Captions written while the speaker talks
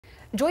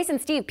Joyce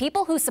and Steve,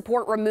 people who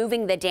support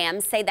removing the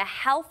dams say the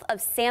health of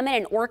salmon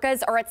and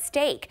orcas are at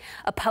stake.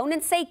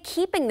 Opponents say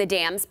keeping the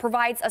dams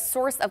provides a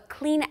source of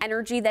clean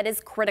energy that is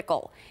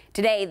critical.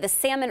 Today, the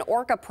Salmon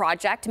Orca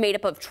Project, made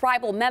up of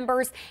tribal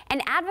members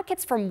and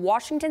advocates from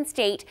Washington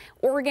State,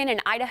 Oregon,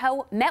 and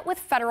Idaho, met with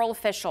federal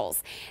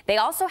officials. They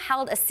also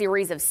held a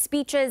series of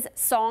speeches,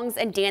 songs,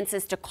 and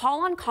dances to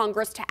call on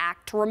Congress to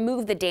act to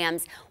remove the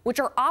dams, which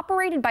are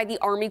operated by the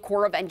Army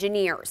Corps of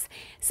Engineers.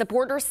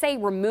 Supporters say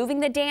removing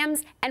the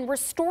dams and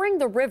restoring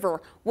the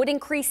river would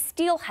increase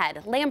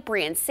steelhead,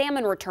 lamprey, and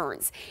salmon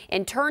returns,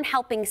 in turn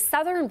helping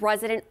southern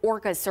resident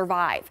orcas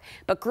survive.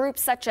 But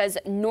groups such as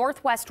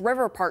Northwest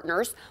River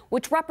Partners,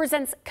 which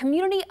represents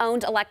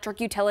community-owned electric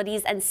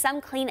utilities and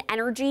some clean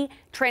energy,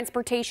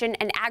 transportation,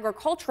 and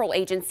agricultural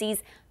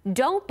agencies,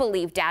 don't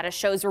believe data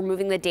shows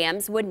removing the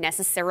dams would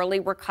necessarily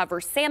recover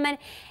salmon,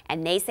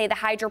 and they say the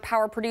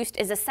hydropower produced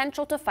is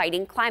essential to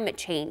fighting climate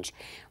change.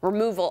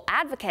 Removal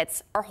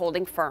advocates are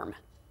holding firm.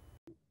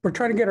 We're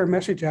trying to get our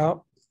message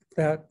out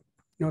that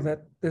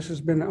that this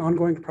has been an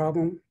ongoing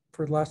problem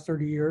for the last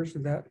 30 years,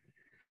 and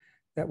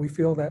that we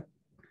feel that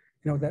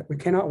that we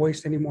cannot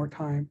waste any more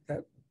time,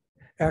 that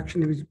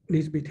action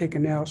needs to be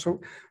taken now. So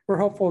we're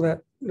hopeful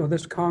that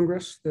this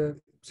Congress, the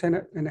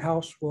Senate and the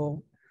House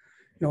will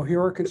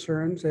hear our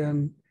concerns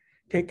and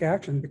take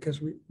action, because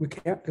we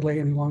can't delay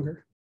any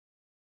longer.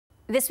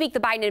 This week, the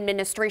Biden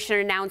administration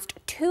announced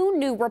 2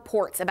 new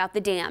reports about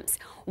the dams.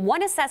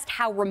 One assessed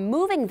how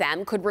removing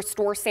them could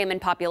restore salmon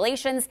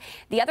populations.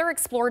 The other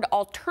explored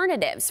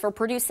alternatives for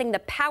producing the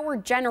power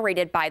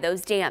generated by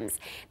those dams.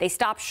 They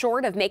stopped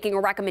short of making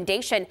a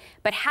recommendation,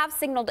 but have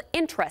signaled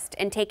interest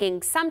in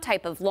taking some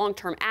type of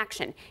long-term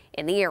action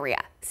in the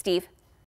area. Steve?